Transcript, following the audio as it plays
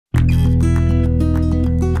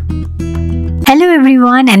Hello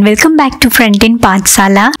everyone and welcome back to Frontend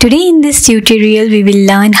Pathsala. Today in this tutorial we will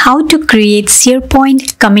learn how to create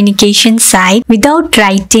SharePoint communication site without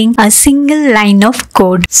writing a single line of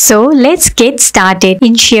code. So let's get started.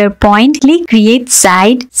 In SharePoint, click Create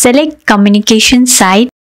Site, select Communication Site.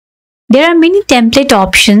 There are many template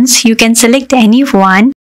options. You can select any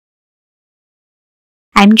one.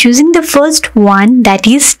 I'm choosing the first one, that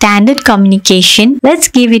is Standard Communication. Let's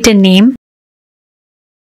give it a name.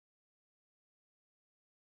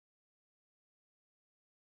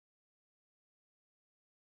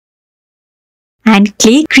 And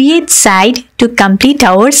click Create Site to complete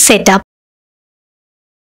our setup.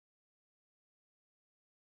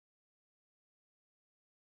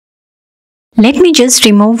 Let me just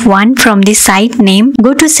remove one from the site name.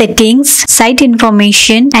 Go to Settings, Site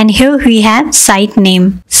Information, and here we have site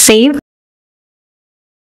name. Save.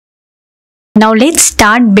 Now let's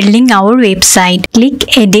start building our website.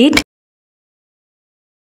 Click Edit.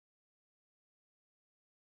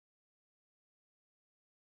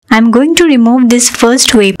 I'm going to remove this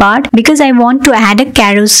first way part because I want to add a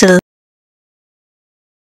carousel.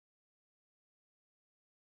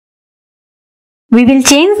 We will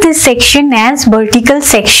change this section as vertical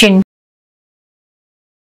section.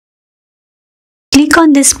 Click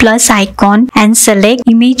on this plus icon and select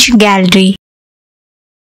Image Gallery.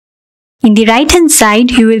 In the right hand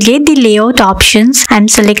side, you will get the layout options. I'm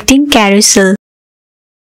selecting carousel.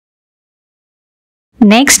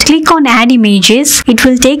 Next, click on Add Images. It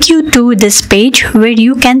will take you to this page where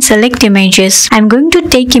you can select images. I'm going to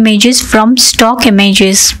take images from stock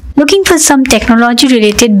images. Looking for some technology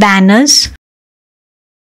related banners.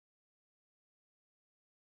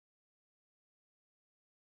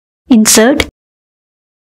 Insert.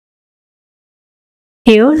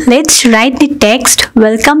 Here, let's write the text,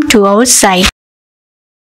 Welcome to our site.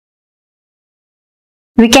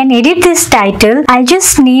 We can edit this title. I'll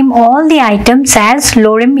just name all the items as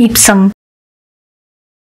Lorem Ipsum.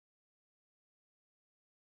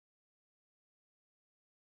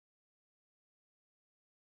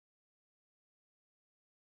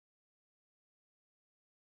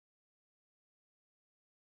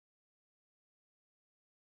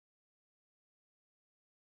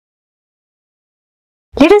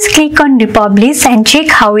 Let us click on Republish and check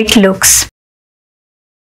how it looks.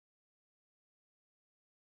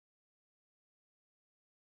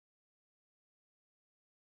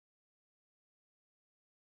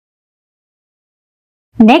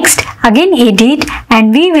 Next, again edit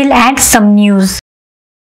and we will add some news.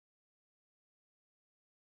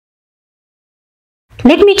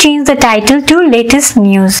 Let me change the title to Latest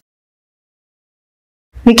News.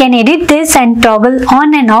 We can edit this and toggle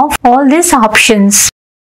on and off all these options.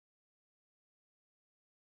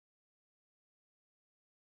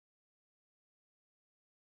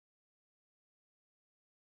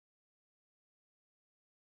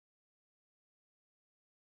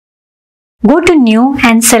 Go to New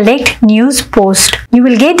and select News Post. You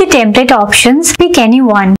will get the template options. Pick any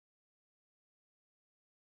one.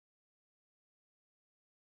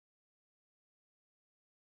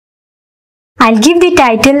 I'll give the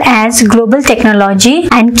title as Global Technology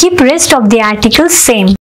and keep rest of the articles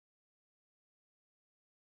same.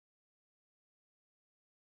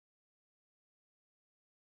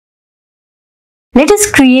 Let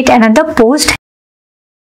us create another post.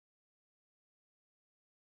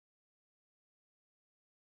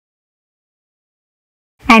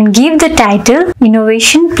 And give the title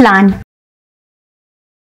Innovation Plan.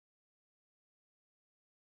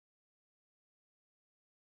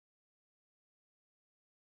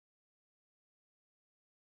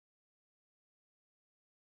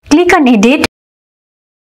 Click on Edit.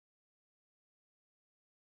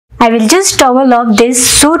 I will just toggle off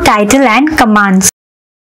this Show Title and Commands.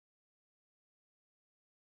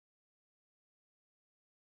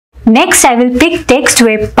 Next, I will pick Text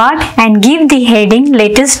Web Part and give the heading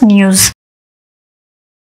Latest News.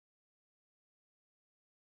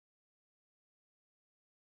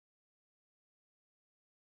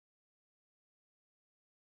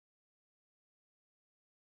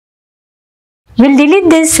 We'll delete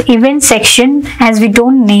this event section as we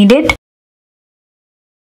don't need it.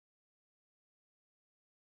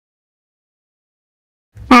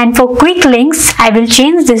 And for quick links, I will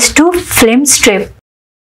change this to Film Strip.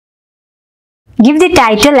 Give the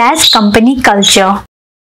title as Company Culture.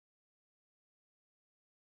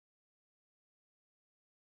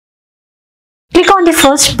 Click on the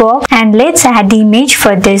first box and let's add the image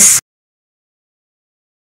for this.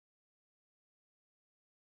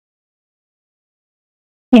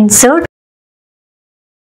 Insert.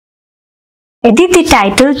 Edit the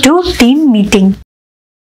title to Team Meeting.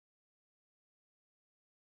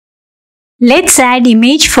 Let's add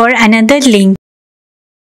image for another link.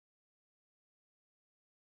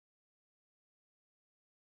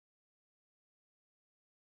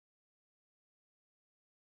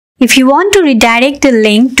 If you want to redirect the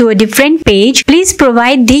link to a different page, please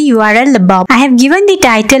provide the URL above. I have given the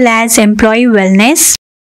title as Employee Wellness.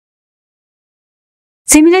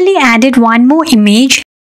 Similarly, added one more image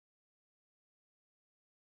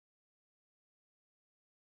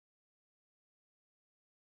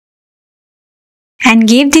and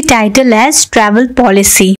gave the title as Travel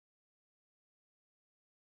Policy.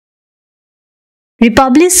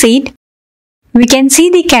 Republish it. We can see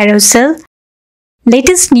the carousel,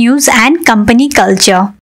 latest news and company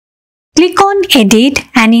culture. Click on Edit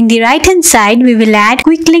and in the right hand side we will add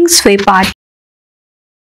Quick Link Swipe Art.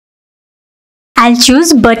 I'll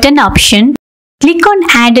choose button option. Click on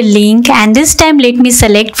Add a Link and this time let me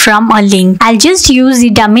select from a link. I'll just use the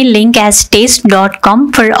dummy link as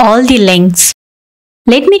taste.com for all the links.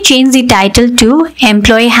 Let me change the title to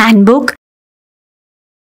Employee Handbook.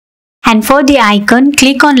 And for the icon,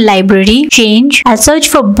 click on Library, change, I'll search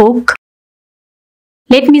for book.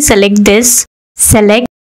 Let me select this, select.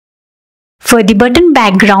 For the button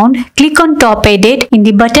background, click on Top Edit. In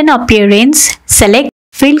the button appearance, select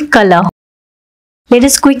Fill Color. Let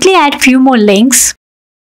us quickly add few more links.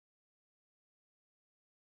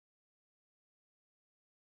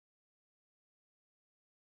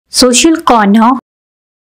 Social corner.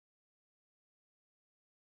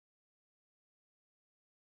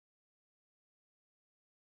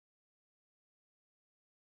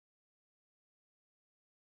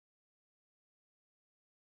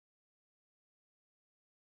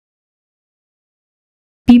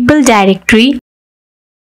 People directory.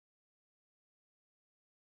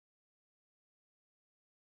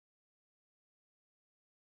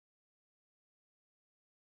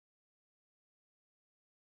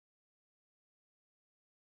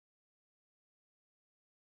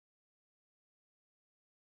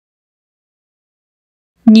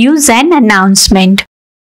 News and announcement.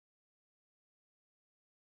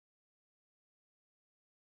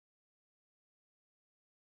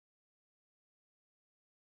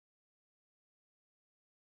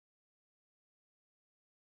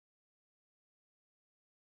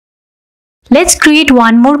 Let's create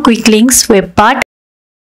one more quick link swipe part.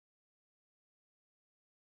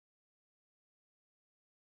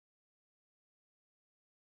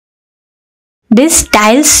 This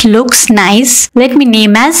styles looks nice. Let me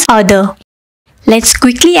name as Other. Let's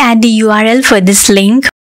quickly add the URL for this link.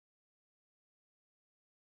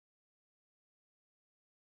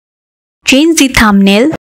 Change the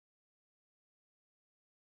thumbnail.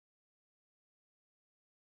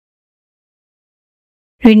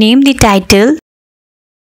 Rename the title.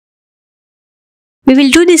 We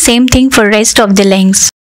will do the same thing for rest of the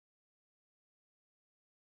links.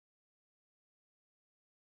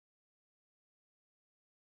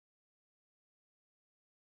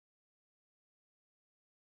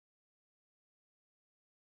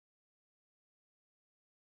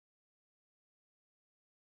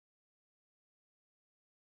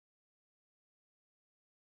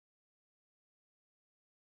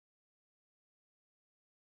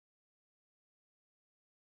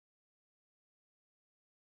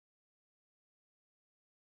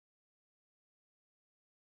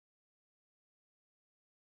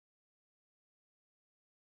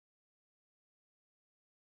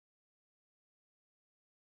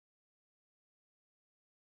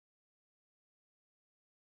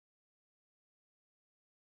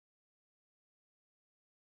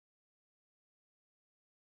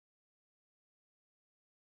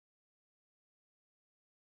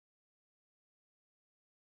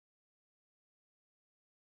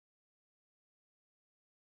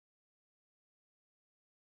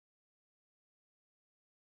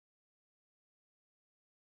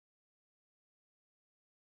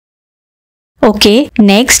 Okay,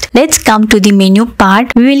 next let's come to the menu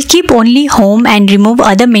part. We will keep only home and remove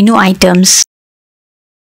other menu items.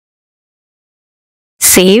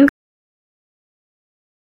 Save.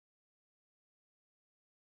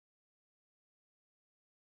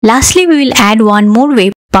 Lastly, we will add one more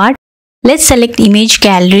web part. Let's select image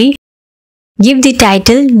gallery. Give the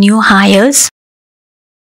title New Hires.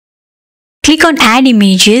 Click on Add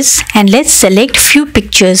Images and let's select few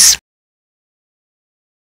pictures.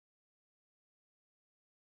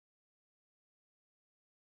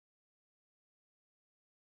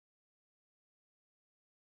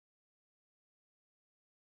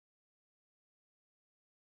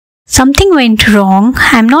 Something went wrong.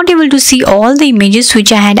 I'm not able to see all the images which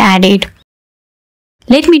I had added.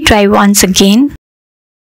 Let me try once again.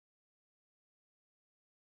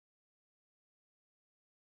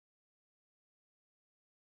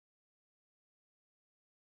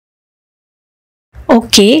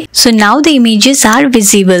 Okay, so now the images are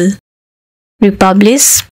visible.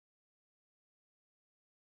 Republish.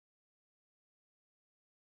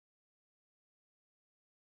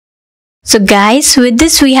 So guys, with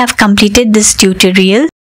this we have completed this tutorial.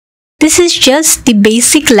 This is just the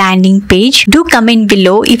basic landing page. Do comment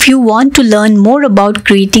below if you want to learn more about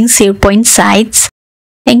creating SharePoint sites.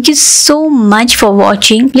 Thank you so much for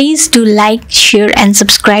watching. Please do like, share and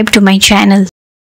subscribe to my channel.